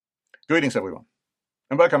Greetings, everyone,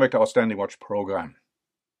 and welcome back to our Standing Watch program.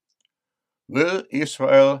 Will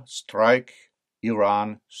Israel strike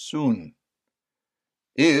Iran soon?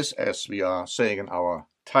 Is, as we are saying in our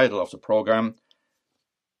title of the program,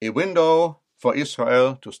 a window for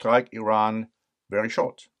Israel to strike Iran very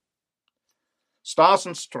short. Stars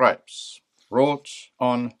and Stripes wrote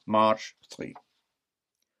on March 3.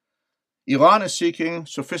 Iran is seeking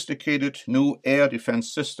sophisticated new air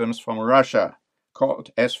defense systems from Russia, called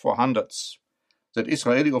S-400s, that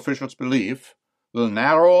Israeli officials believe will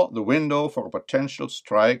narrow the window for a potential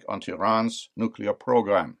strike on Tehran's nuclear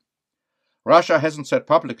program. Russia hasn't said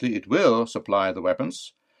publicly it will supply the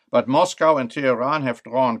weapons, but Moscow and Tehran have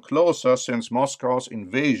drawn closer since Moscow's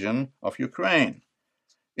invasion of Ukraine.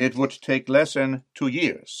 It would take less than 2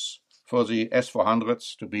 years for the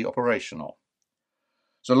S-400s to be operational.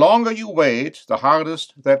 The longer you wait, the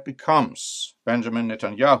hardest that becomes, Benjamin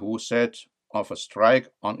Netanyahu said of a strike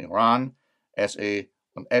on Iran at a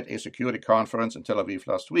security conference in Tel Aviv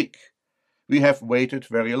last week. We have waited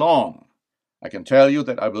very long. I can tell you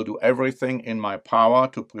that I will do everything in my power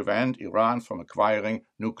to prevent Iran from acquiring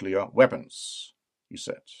nuclear weapons, he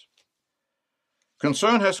said.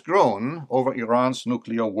 Concern has grown over Iran's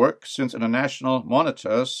nuclear work since international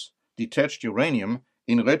monitors detected uranium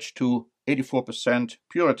enriched to 84%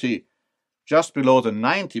 purity, just below the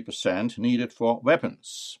 90% needed for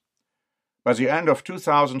weapons. By the end of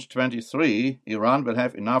 2023, Iran will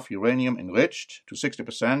have enough uranium enriched to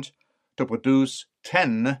 60% to produce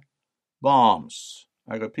 10 bombs.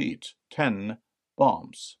 I repeat, 10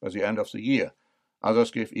 bombs by the end of the year. Others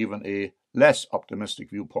give even a less optimistic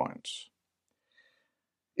viewpoint.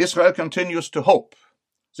 Israel continues to hope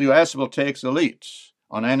the U.S. will take the lead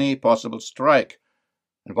on any possible strike,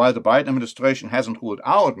 and while the Biden administration hasn't ruled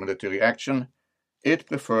out military action, it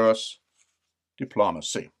prefers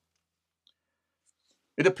diplomacy.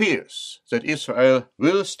 It appears that Israel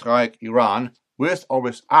will strike Iran with or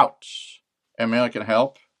without American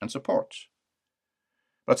help and support.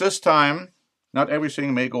 But this time, not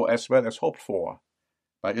everything may go as well as hoped for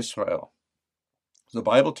by Israel. The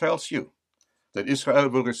Bible tells you that Israel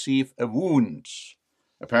will receive a wound,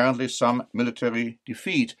 apparently some military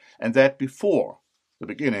defeat, and that before the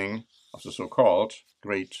beginning of the so-called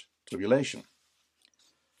Great Tribulation.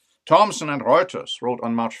 Thomson and Reuters wrote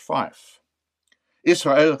on March 5,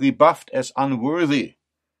 Israel rebuffed as unworthy.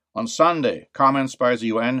 On Sunday, comments by the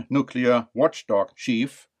UN nuclear watchdog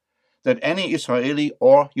chief that any Israeli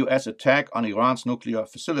or U.S. attack on Iran's nuclear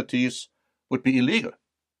facilities would be illegal.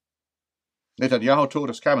 Netanyahu told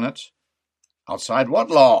his cabinet, outside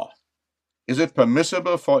what law? Is it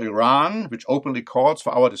permissible for Iran, which openly calls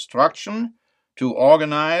for our destruction, to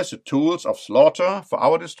organize the tools of slaughter for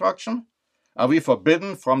our destruction? Are we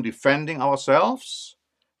forbidden from defending ourselves?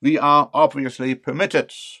 We are obviously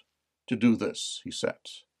permitted to do this, he said.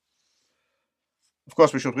 Of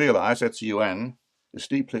course, we should realize that the UN is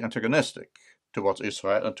deeply antagonistic towards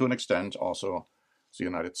Israel and to an extent also the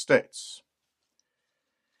United States.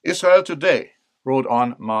 Israel Today wrote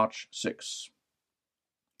on March 6.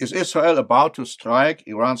 Is Israel about to strike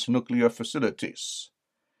Iran's nuclear facilities?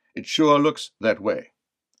 It sure looks that way.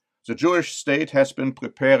 The Jewish state has been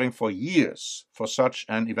preparing for years for such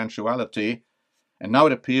an eventuality, and now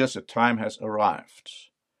it appears the time has arrived.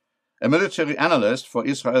 A military analyst for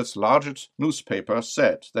Israel's largest newspaper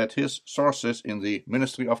said that his sources in the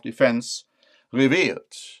Ministry of Defense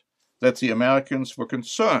revealed that the Americans were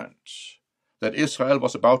concerned that Israel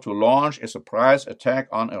was about to launch a surprise attack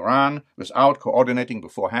on Iran without coordinating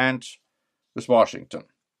beforehand with Washington.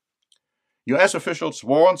 U.S. officials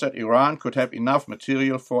warned that Iran could have enough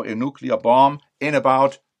material for a nuclear bomb in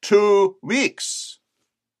about 2 weeks.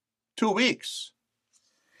 2 weeks.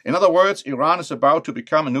 In other words, Iran is about to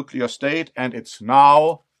become a nuclear state, and it's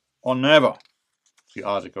now or never, the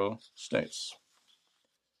article states.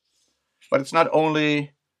 But it's not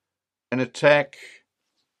only an attack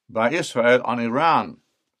by Israel on Iran,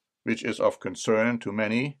 which is of concern to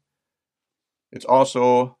many. It's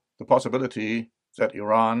also the possibility that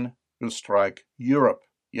Iran will strike Europe.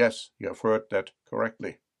 Yes, you have heard that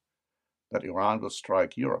correctly, that Iran will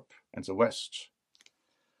strike Europe and the West.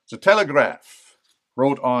 The Telegraph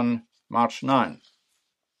wrote on March 9.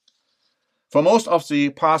 For most of the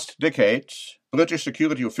past decade, British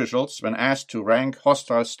security officials, when asked to rank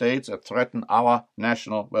hostile states that threaten our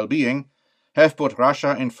national well-being, have put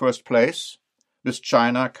Russia in first place, with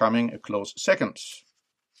China coming a close second.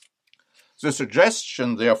 The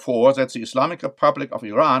suggestion, therefore, that the Islamic Republic of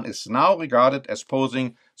Iran is now regarded as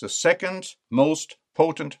posing the second most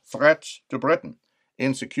potent threat to Britain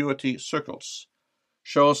in security circles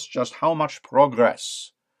shows just how much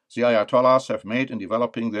progress the Ayatollahs have made in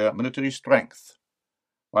developing their military strength,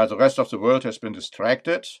 while the rest of the world has been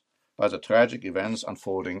distracted by the tragic events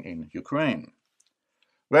unfolding in Ukraine.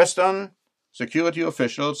 Western security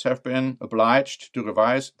officials have been obliged to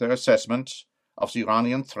revise their assessment of the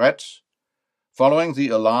Iranian threat following the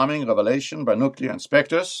alarming revelation by nuclear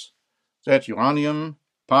inspectors that uranium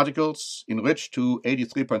particles enriched to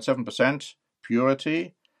 83.7%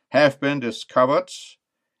 purity have been discovered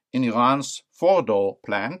in Iran's Fordow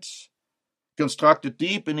plant, constructed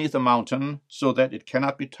deep beneath a mountain so that it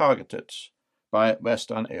cannot be targeted by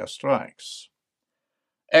Western airstrikes.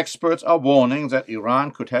 Experts are warning that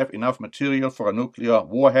Iran could have enough material for a nuclear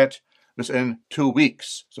warhead within 2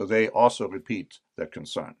 weeks, so they also repeat their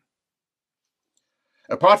concern.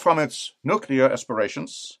 Apart from its nuclear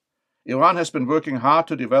aspirations, Iran has been working hard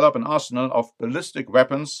to develop an arsenal of ballistic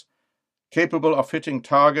weapons capable of hitting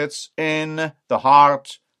targets in the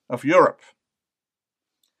heart of Europe.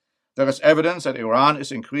 There is evidence that Iran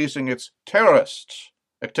is increasing its terrorist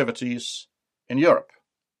activities in Europe.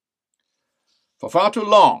 For far too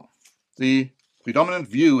long, the predominant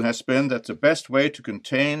view has been that the best way to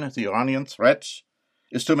contain the Iranian threat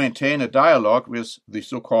is to maintain a dialogue with the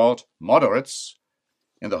so-called moderates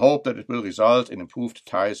in the hope that it will result in improved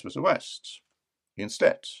ties with the West.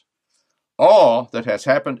 Instead, all that has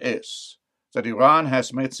happened is that Iran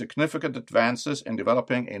has made significant advances in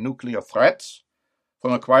developing a nuclear threat,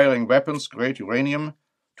 from acquiring weapons-grade uranium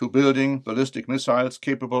to building ballistic missiles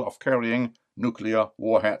capable of carrying nuclear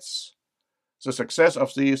warheads. The success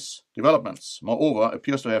of these developments, moreover,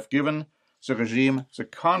 appears to have given the regime the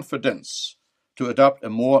confidence to adopt a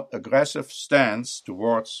more aggressive stance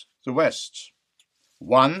towards the West.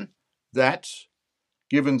 One that,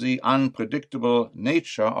 given the unpredictable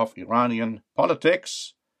nature of Iranian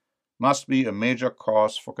politics, must be a major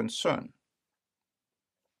cause for concern.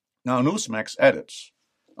 Now, Newsmax added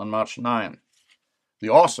on March 9, the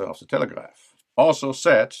author of The Telegraph also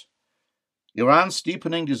said, Iran's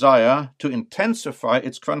deepening desire to intensify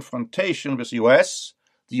its confrontation with the US,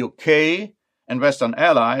 the UK, and Western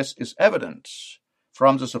allies is evident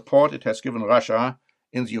from the support it has given Russia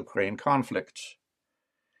in the Ukraine conflict.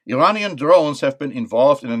 Iranian drones have been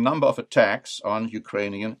involved in a number of attacks on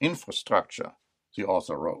Ukrainian infrastructure, the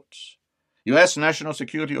author wrote. US national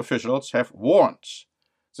security officials have warned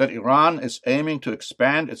that Iran is aiming to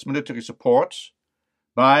expand its military support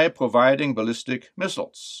by providing ballistic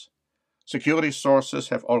missiles. Security sources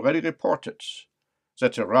have already reported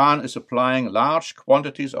that Iran is applying large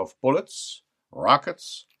quantities of bullets,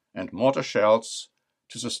 rockets, and mortar shells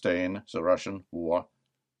to sustain the Russian war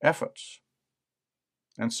effort.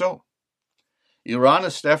 And so, Iran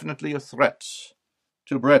is definitely a threat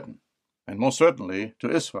to Britain, and most certainly to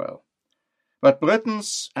Israel. But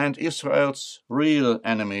Britain's and Israel's real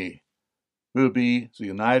enemy will be the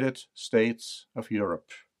United States of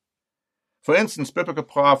Europe. For instance, biblical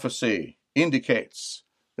prophecy indicates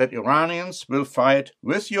that Iranians will fight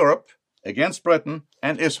with Europe against Britain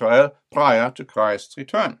and Israel prior to Christ's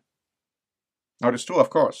return. Now, it is true, of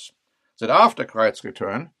course, that after Christ's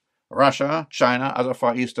return, Russia, China, other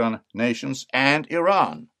Far Eastern nations, and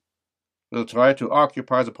Iran will try to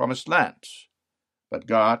occupy the Promised Land, but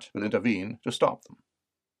God will intervene to stop them.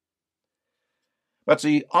 But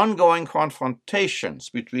the ongoing confrontations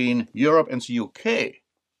between Europe and the UK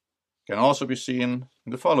can also be seen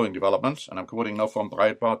in the following developments, and I'm quoting now from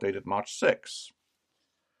Breitbart dated March 6.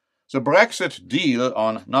 The Brexit deal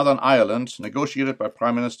on Northern Ireland, negotiated by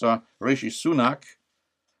Prime Minister Rishi Sunak,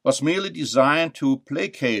 was merely designed to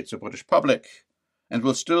placate the British public and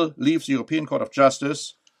will still leave the European Court of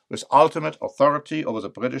Justice with ultimate authority over the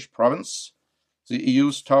British province, the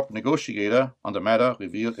EU's top negotiator on the matter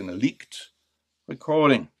revealed in a leaked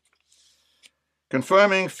recording.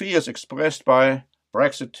 Confirming fears expressed by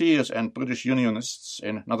Brexiteers and British Unionists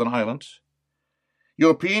in Northern Ireland,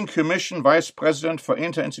 European Commission Vice President for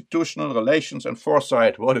Interinstitutional Relations and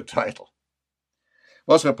Foresight, what a title,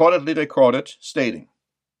 was reportedly recorded stating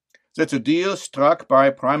that the deal struck by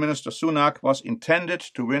Prime Minister Sunak was intended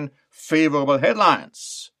to win favorable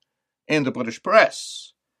headlines in the British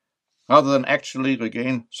press, rather than actually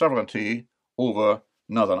regain sovereignty over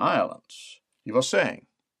Northern Ireland. He was saying,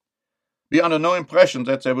 "Be under no impression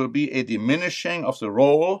that there will be a diminishing of the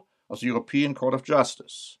role of the European Court of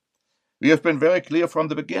Justice. We have been very clear from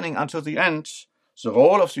the beginning until the end, the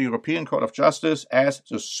role of the European Court of Justice as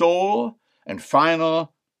the sole and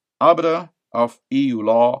final arbiter of EU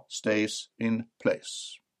law stays in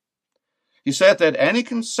place." He said that any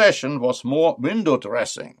concession was more window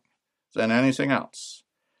dressing than anything else,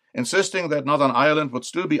 insisting that Northern Ireland would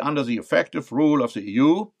still be under the effective rule of the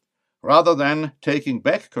EU, rather than taking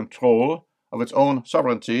back control of its own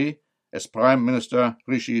sovereignty, as Prime Minister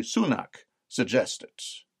Rishi Sunak suggested.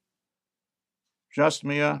 Just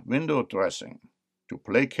mere window dressing to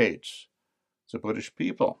placate the British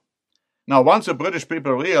people. Now, once the British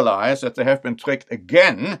people realize that they have been tricked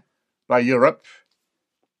again by Europe,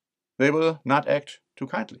 they will not act too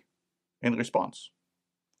kindly in response.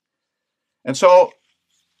 And so,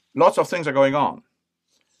 lots of things are going on.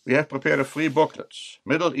 We have prepared a free booklet,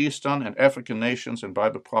 Middle Eastern and African Nations in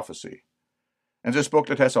Bible Prophecy. And this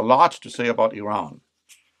booklet has a lot to say about Iran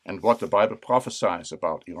and what the Bible prophesies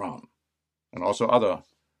about Iran, and also other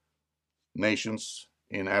nations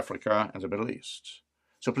in Africa and the Middle East.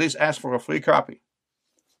 So please ask for a free copy.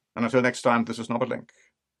 And until next time, this is Norbert Link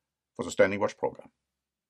for the Standing Watch program.